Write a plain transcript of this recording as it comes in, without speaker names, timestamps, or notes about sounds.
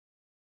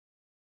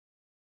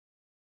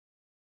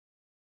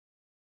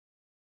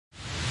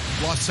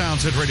Lost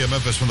Sounds at Radio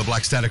Memphis from the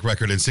Black Static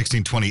record in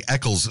 1620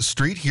 Eccles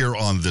Street here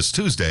on this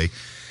Tuesday.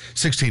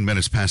 16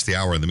 minutes past the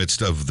hour in the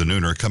midst of the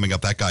nooner. Coming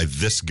up, that guy,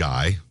 this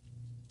guy.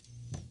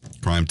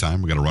 Prime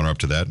time. We're going to run up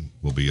to that.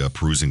 We'll be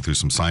perusing through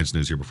some science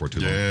news here before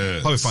too long.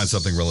 Yes. Probably find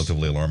something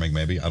relatively alarming,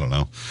 maybe. I don't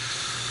know.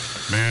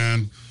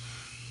 Man,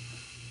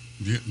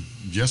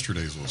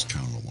 yesterday's was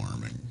kind of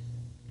alarming.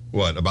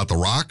 What, about The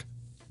Rock?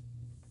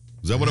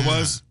 Is that what it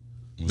was?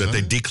 That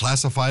they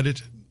declassified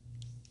it?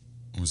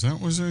 Was it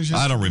yesterday's?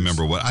 I don't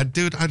remember what. I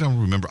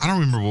don't remember. I don't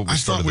remember what we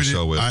started the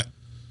show with.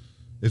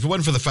 If it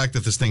wasn't for the fact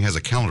that this thing has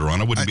a calendar on,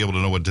 I wouldn't be able to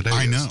know what today is.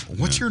 I know.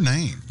 What's your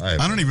name?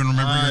 I don't even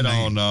remember your name.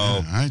 I don't know.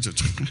 Yeah,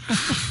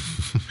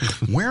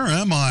 where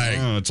am I?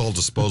 Oh, it's all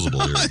disposable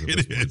here.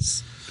 It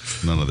is.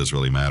 None of this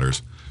really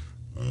matters.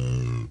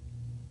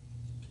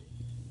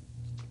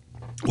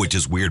 Which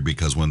is weird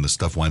because when the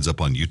stuff winds up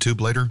on YouTube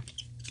later,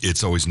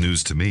 it's always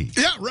news to me.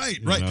 Yeah, right.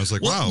 I was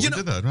like, wow, who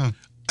did that? Huh?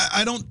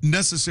 I don't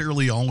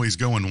necessarily always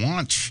go and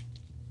watch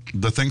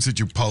the things that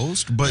you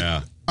post,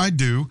 but I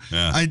do.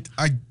 Yeah.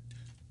 I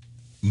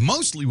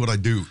mostly what I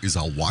do is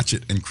I'll watch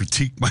it and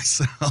critique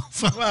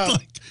myself. Well,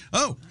 like,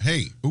 oh,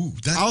 hey, ooh,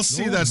 I'll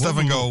see that stuff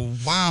and go,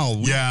 wow,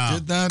 we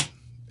did that?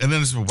 And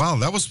then it's, wow,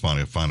 that was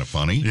funny. I find it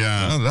funny.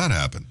 Yeah. How did that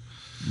happen?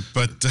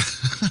 But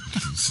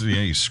so,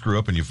 you screw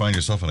up and you find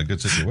yourself in a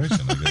good situation.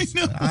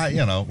 I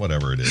know.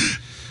 Whatever it is.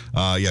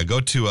 Go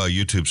to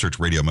YouTube, search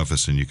Radio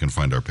Memphis, and you can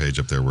find our page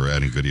up there. We're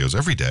adding videos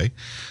every day,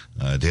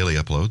 daily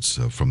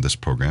uploads from this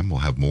program. We'll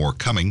have more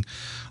coming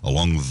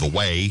along the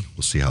way.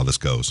 We'll see how this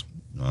goes.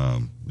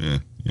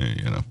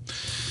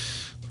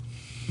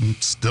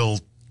 Still,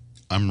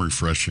 I'm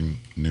refreshing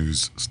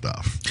news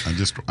stuff.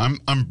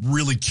 I'm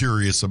really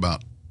curious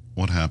about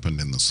what happened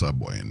in the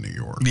subway in New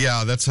York.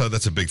 Yeah, that's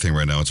a big thing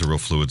right now. It's a real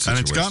fluid situation.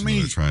 And it's got me,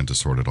 they're trying to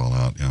sort it all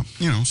out.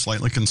 Yeah,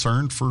 slightly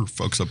concerned for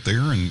folks up there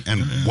and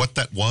what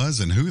that was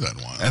and who that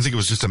was. I think it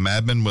was just a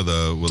madman with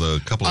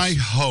a couple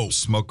of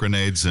smoke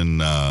grenades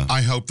and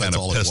I hope that's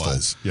all pistol. It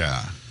was.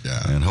 Yeah.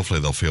 And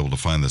hopefully they'll be able to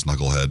find this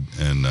knucklehead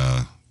and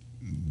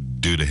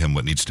do to him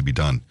what needs to be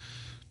done,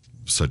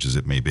 such as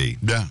it may be.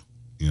 Yeah.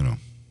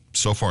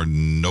 So far,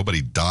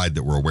 nobody died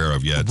that we're aware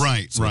of yet.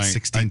 Right, so right.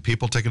 16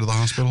 people taken to the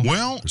hospital?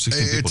 Well, or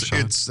 16 people shot?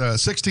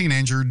 It's 16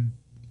 injured,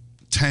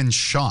 10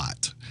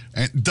 shot.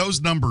 And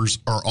those numbers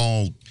are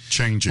all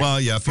changing.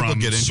 Well, yeah, people from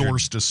get injured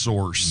source to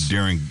source.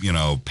 During,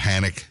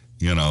 panic,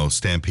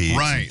 stampedes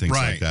and things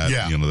like that,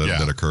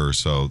 that occur.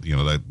 So,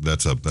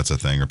 that's a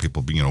thing. Or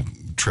people,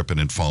 tripping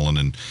and falling.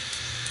 And,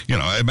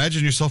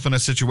 imagine yourself in a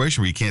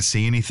situation where you can't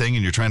see anything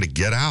and you're trying to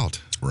get out.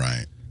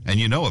 Right. And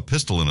a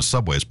pistol in a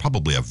subway is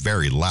probably a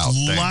very loud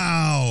thing.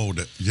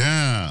 Loud,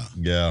 yeah.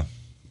 Yeah.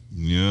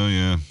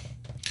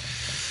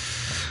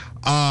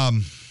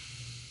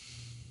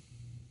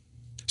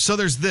 So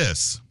there's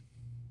this.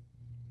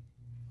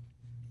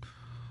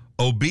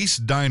 Obese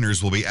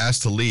diners will be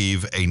asked to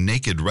leave a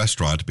naked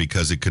restaurant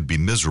because it could be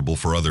miserable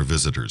for other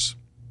visitors.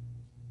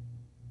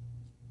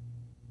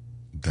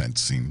 That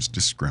seems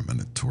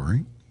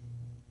discriminatory.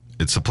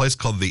 It's a place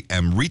called the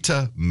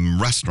Amrita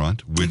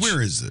Restaurant.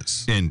 Where is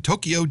this? In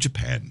Tokyo,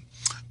 Japan.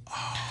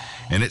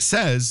 And it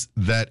says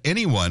that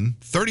anyone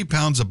 30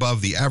 pounds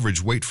above the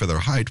average weight for their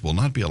height will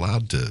not be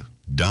allowed to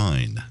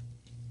dine.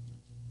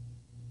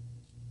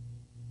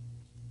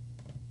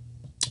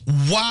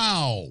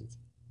 Wow.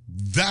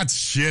 That's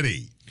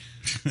shitty.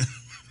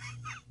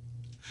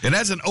 It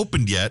hasn't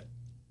opened yet.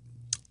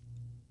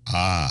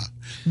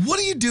 What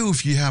do you do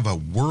if you have a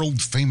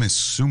world-famous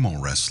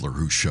sumo wrestler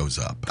who shows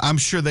up? I'm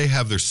sure they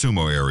have their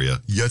sumo area.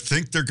 You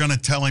think they're going to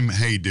tell him,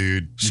 hey,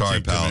 dude,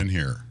 sorry, pal, in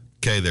here.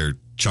 Okay, they're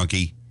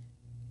chunky.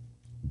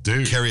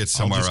 Dude. Carry it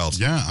somewhere else.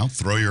 Yeah, I'll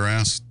throw your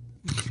ass.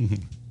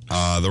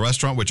 The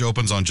restaurant, which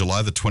opens on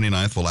July the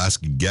 29th, will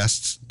ask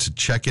guests to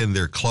check in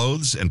their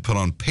clothes and put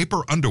on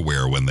paper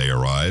underwear when they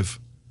arrive.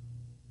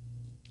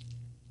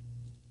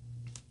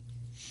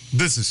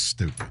 This is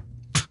stupid.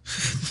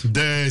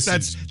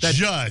 That's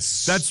why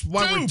stupid.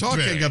 we're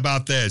talking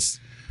about this.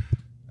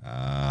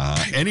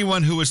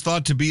 Anyone who is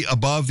thought to be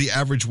above the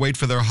average weight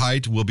for their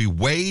height will be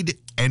weighed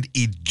and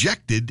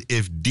ejected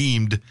if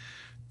deemed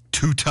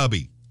too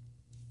tubby.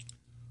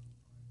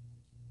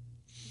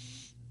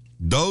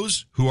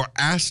 Those who are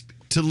asked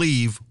to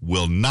leave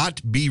will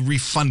not be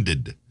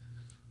refunded.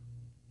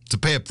 It's a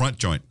pay-up-front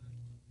joint.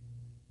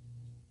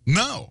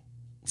 No.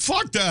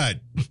 Fuck that.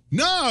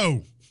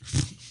 No.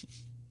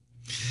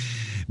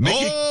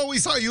 We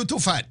saw you too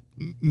fat.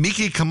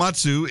 Miki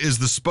Kamatsu is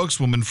the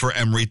spokeswoman for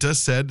Amrita,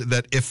 said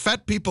that if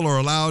fat people are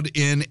allowed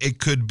in, it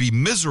could be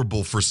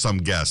miserable for some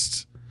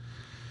guests.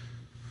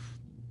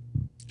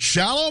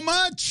 Shallow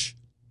much?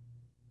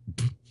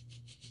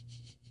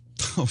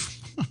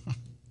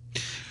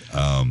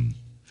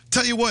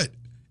 Tell you what,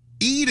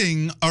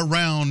 eating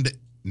around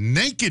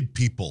naked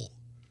people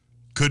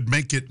could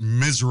make it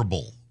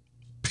miserable.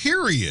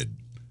 Period.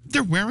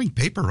 They're wearing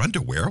paper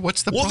underwear.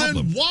 What's the problem? Well,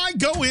 then why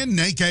go in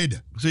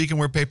naked? So you can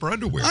wear paper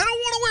underwear. I don't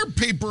want to wear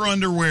paper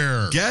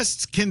underwear.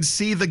 Guests can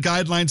see the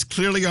guidelines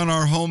clearly on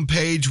our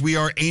homepage. We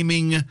are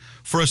aiming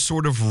for a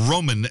sort of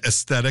Roman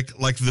aesthetic,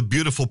 like the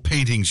beautiful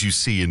paintings you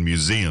see in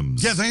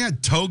museums. Yeah, they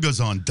had togas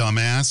on,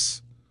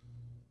 dumbass.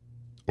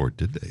 Or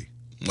did they?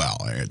 Well,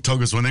 they had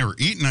togas when they were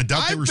eating. I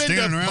doubt they were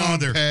standing around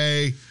with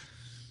their...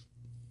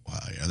 Wow,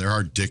 yeah, there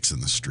are dicks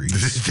in the streets.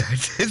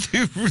 That's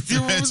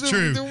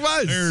true. There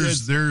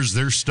was.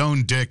 There's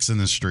stone dicks in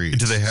the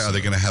streets. Are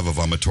they going to have a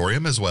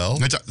vomitorium as well?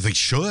 They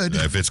should.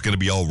 If it's going to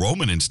be all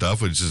Roman and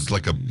stuff, which is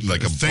like a thing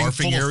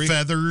barfing full area. of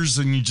feathers,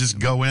 and you just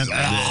go in.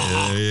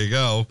 There you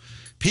go.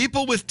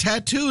 People with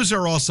tattoos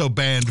are also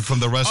banned from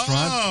the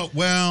restaurant. Oh,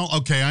 well,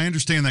 okay, I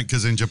understand that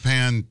because in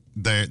Japan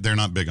they're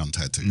not big on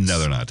tattoos. No,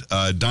 they're not.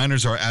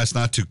 Diners are asked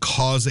not to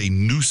cause a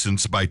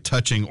nuisance by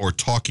touching or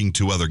talking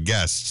to other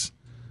guests.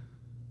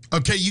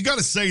 Okay, you got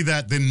to say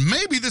that, then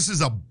maybe this is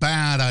a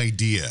bad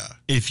idea.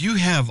 If you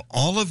have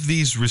all of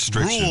these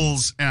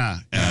restrictions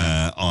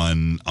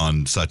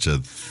on such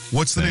a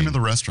What's the name of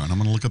the restaurant? I'm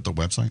going to look up the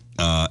website.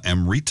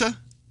 Amrita,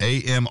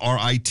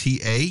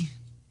 Amrita.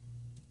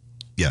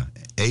 Yeah,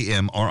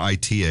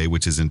 Amrita,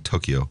 which is in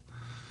Tokyo.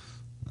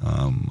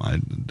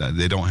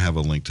 They don't have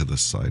a link to the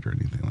site or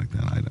anything like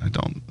that.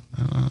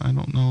 I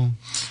don't know.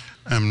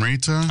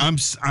 Amrita?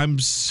 I'm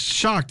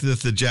shocked that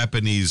the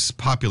Japanese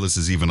populace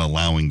is even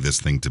allowing this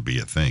thing to be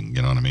a thing.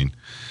 You know what I mean?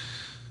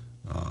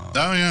 Oh,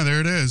 yeah, there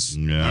it is.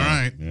 Yeah, all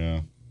right.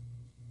 Yeah.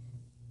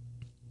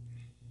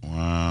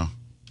 Wow.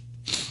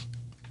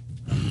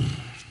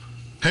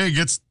 Hey, it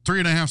gets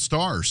 3.5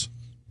 stars.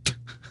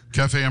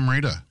 Cafe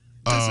Amrita.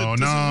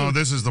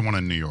 This is the one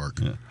in New York.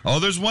 Yeah. Oh,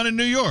 there's one in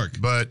New York.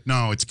 But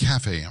no, it's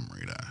Cafe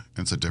Amrita.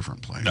 It's a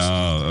different place.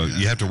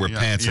 You have to wear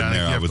pants in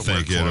there, I would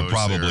think. Yeah,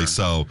 probably there.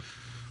 So.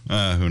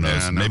 Who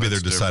knows? Yeah, Maybe they're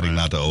deciding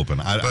not to open.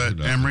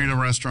 But Amrita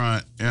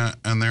restaurant, yeah,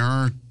 and there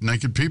are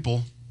naked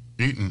people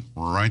eating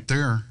right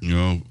there.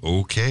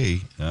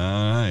 Okay. All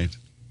right.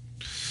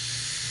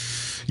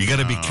 You got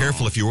to be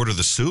careful if you order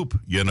the soup.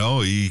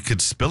 You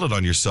could spill it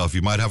on yourself.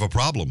 You might have a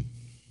problem.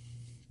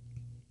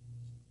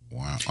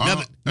 Wow.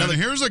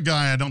 Here's a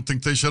guy I don't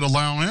think they should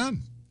allow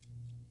in.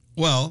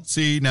 Well,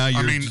 see, now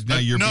you're being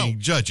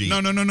judgy. No.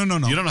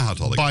 You don't know how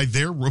tall they by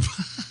their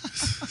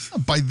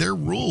by their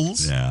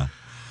rules. Yeah.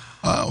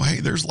 Oh, hey,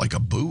 there's like a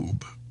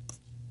boob.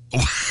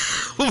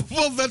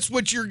 Well, that's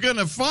what you're going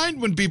to find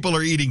when people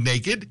are eating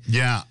naked.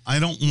 Yeah, I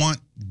don't want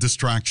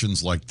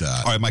distractions like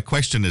that. All right, my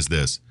question is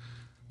this.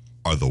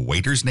 Are the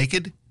waiters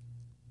naked?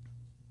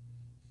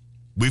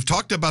 We've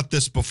talked about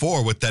this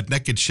before with that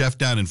naked chef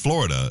down in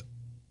Florida.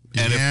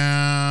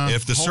 And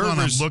if the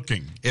servers... I'm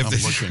looking.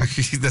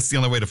 That's the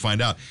only way to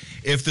find out.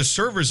 If the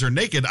servers are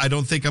naked, I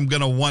don't think I'm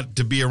going to want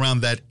to be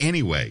around that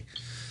anyway.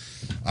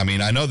 I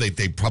mean, I know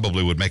they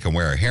probably would make them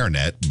wear a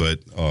hairnet, but...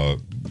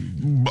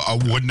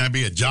 wouldn't that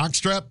be a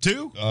jockstrap,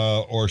 too?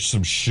 Or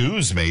some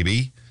shoes,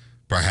 maybe,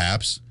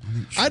 perhaps.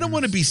 I don't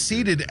want to be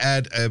seated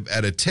at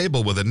a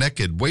table with a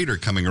naked waiter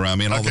coming around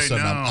me, and all of a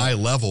sudden I'm eye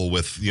level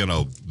with,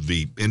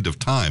 the end of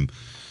time.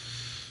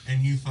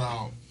 And you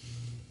thought...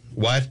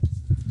 What?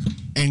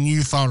 And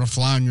you thought a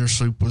fly in your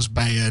soup was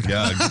bad.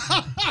 Yeah.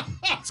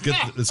 Let's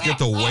get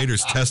the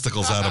waiter's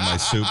testicles out of my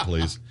soup,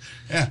 please.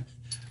 Yeah.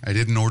 I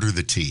didn't order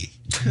the tea.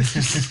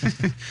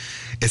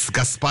 It's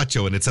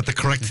gazpacho, and it's at the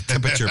correct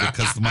temperature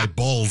because my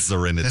balls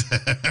are in it.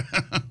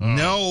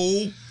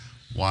 No.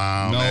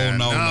 Wow.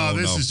 No.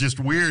 This is just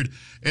weird.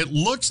 It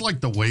looks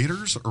like the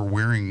waiters are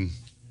wearing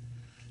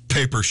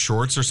paper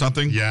shorts or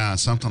something. Yeah,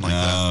 something like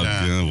that.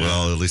 Yeah,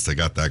 well, at least they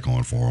got that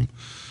going for them.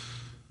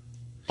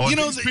 Well,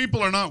 these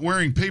people are not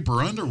wearing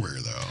paper underwear,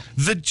 though.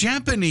 The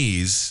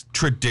Japanese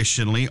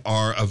traditionally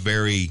are not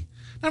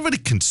really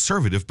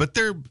conservative, but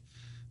they're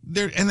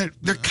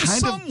kind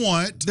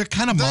somewhat. They're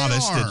kind of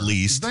modest, at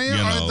least. They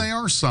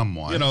are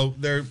somewhat.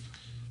 They're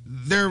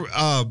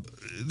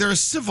a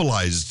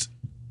civilized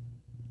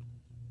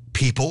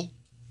people.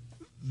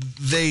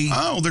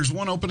 There's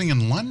one opening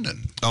in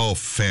London. Oh,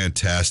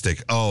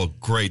 fantastic! Oh,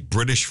 great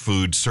British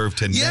food served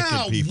to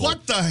naked people.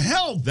 What the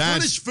hell?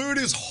 British food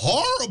is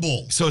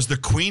horrible. So is the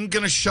Queen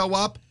going to show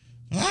up?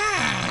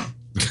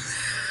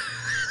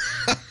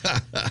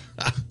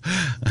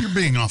 You're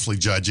being awfully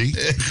judgy.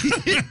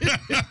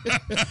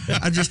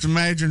 I just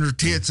imagine her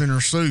tits in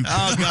her soup.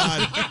 Oh,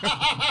 God.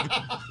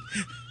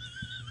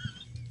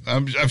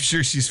 I'm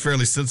sure she's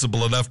fairly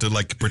sensible enough to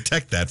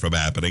protect that from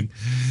happening.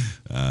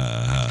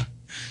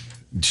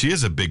 She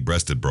is a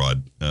big-breasted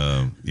broad,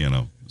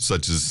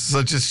 such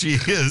as she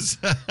is.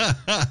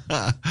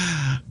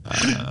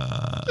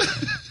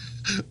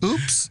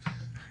 Oops.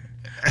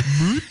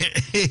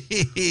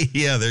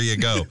 Yeah, there you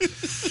go.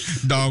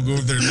 Dog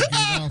over there.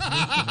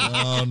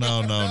 Oh,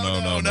 no.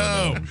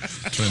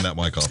 Turn that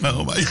mic off.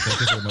 Oh, my. Thank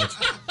you very much.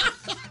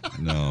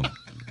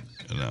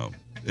 No.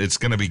 It's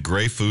going to be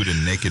gray food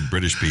and naked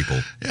British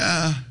people.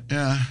 Yeah.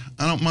 I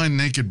don't mind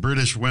naked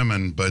British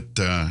women, but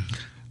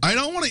I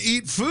don't want to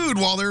eat food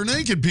while there are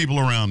naked people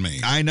around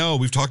me. I know.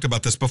 We've talked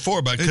about this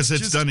before, but because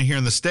it's done here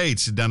in the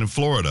States, down in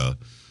Florida.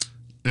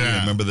 Yeah.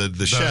 Remember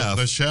the chef?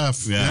 The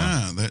chef.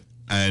 Yeah.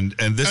 And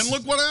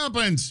look what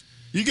happens.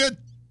 You get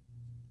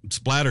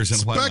splatters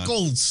and whatnot.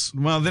 Speckles.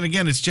 Well, then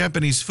again, it's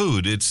Japanese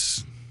food.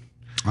 It's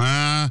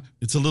a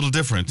little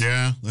different.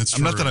 Yeah, that's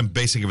true. Not that I'm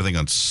basing everything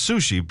on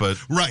sushi, but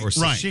or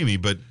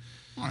sashimi, but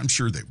I'm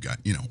sure they've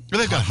got,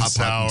 they've got hot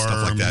pot and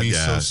stuff like that.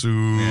 Miso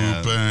soup,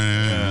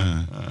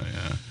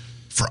 yeah.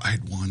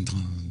 fried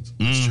wontons.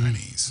 It's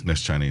Chinese.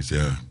 That's Chinese,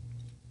 yeah.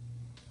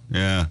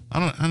 Yeah, I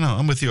don't know.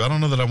 I'm with you. I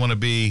don't know that I want to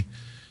be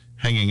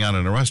hanging out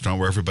in a restaurant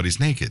where everybody's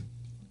naked.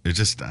 It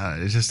just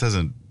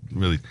doesn't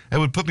really. It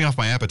would put me off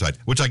my appetite,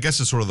 which I guess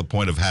is sort of the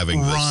point of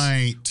having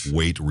this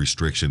weight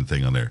restriction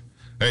thing on there.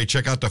 Hey,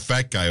 check out the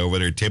fat guy over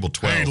there at table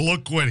 12. Hey,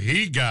 look what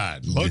he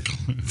got. Look.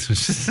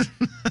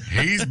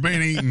 He's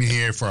been eating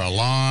here for a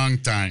long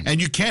time. And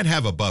you can't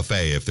have a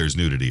buffet if there's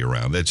nudity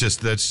around. That's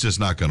just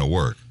not going to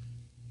work.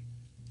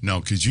 No,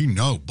 because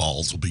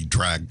balls will be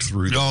dragged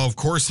through. No, of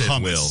course it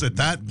will. At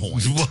that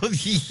point. Well,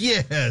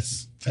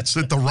 yes. It's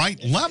at the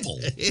right level.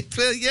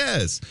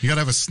 Yes. You got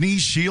to have a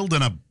sneeze shield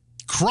and a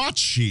crotch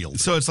shield.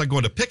 So it's like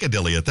going to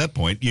Piccadilly at that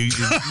point. You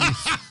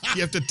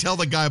have to tell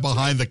the guy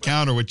behind the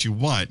counter what you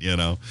want,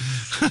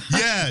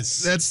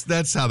 Yes.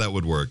 That's how that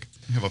would work.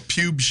 You have a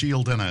pube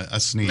shield and a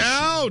sneeze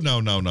shield.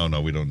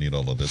 No. We don't need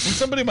all of this. And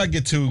somebody might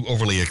get too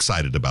overly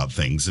excited about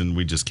things, and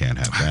we just can't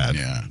have that.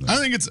 Yeah. I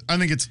think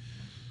it's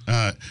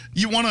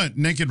you want a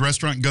naked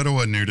restaurant, go to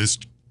a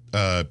nudist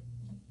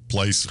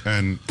place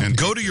and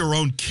go to your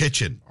own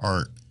kitchen.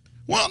 No,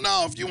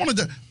 if you wanted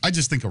to, I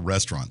just think a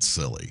restaurant's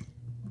silly.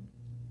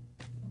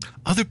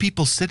 Other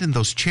people sit in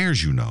those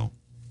chairs, And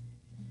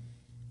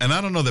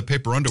I don't know that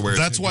paper underwear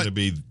is going to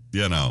be,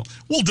 Well,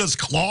 does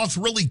cloth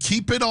really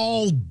keep it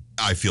all?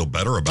 I feel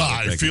better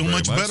about it. I feel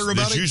much better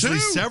about it, There's usually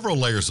too. several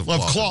layers of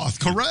cloth.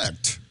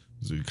 Correct.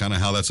 So kind of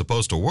how that's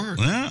supposed to work.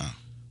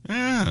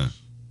 Yeah.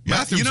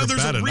 Bathrooms are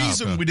there's bad a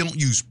reason enough, we don't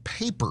use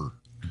paper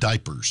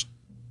diapers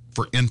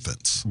for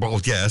infants.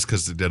 Well, yes,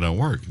 because they don't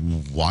work.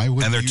 Why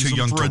would and they're you too use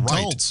young them for to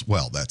adults? write.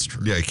 Well, that's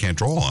true. Yeah, you can't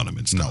draw on them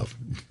and stuff.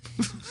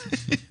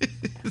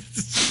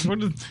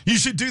 You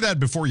should do that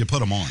before you put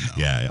them on.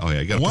 Though. Yeah. Oh,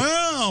 yeah.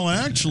 Well,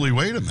 actually,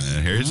 wait a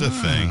minute. Here's the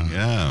thing.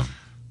 Yeah.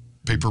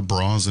 Paper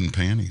bras and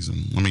panties,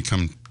 and let me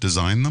come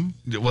design them.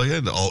 Well,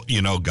 yeah.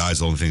 Guys,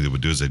 the only thing they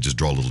would do is they just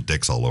draw little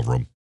dicks all over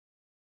them.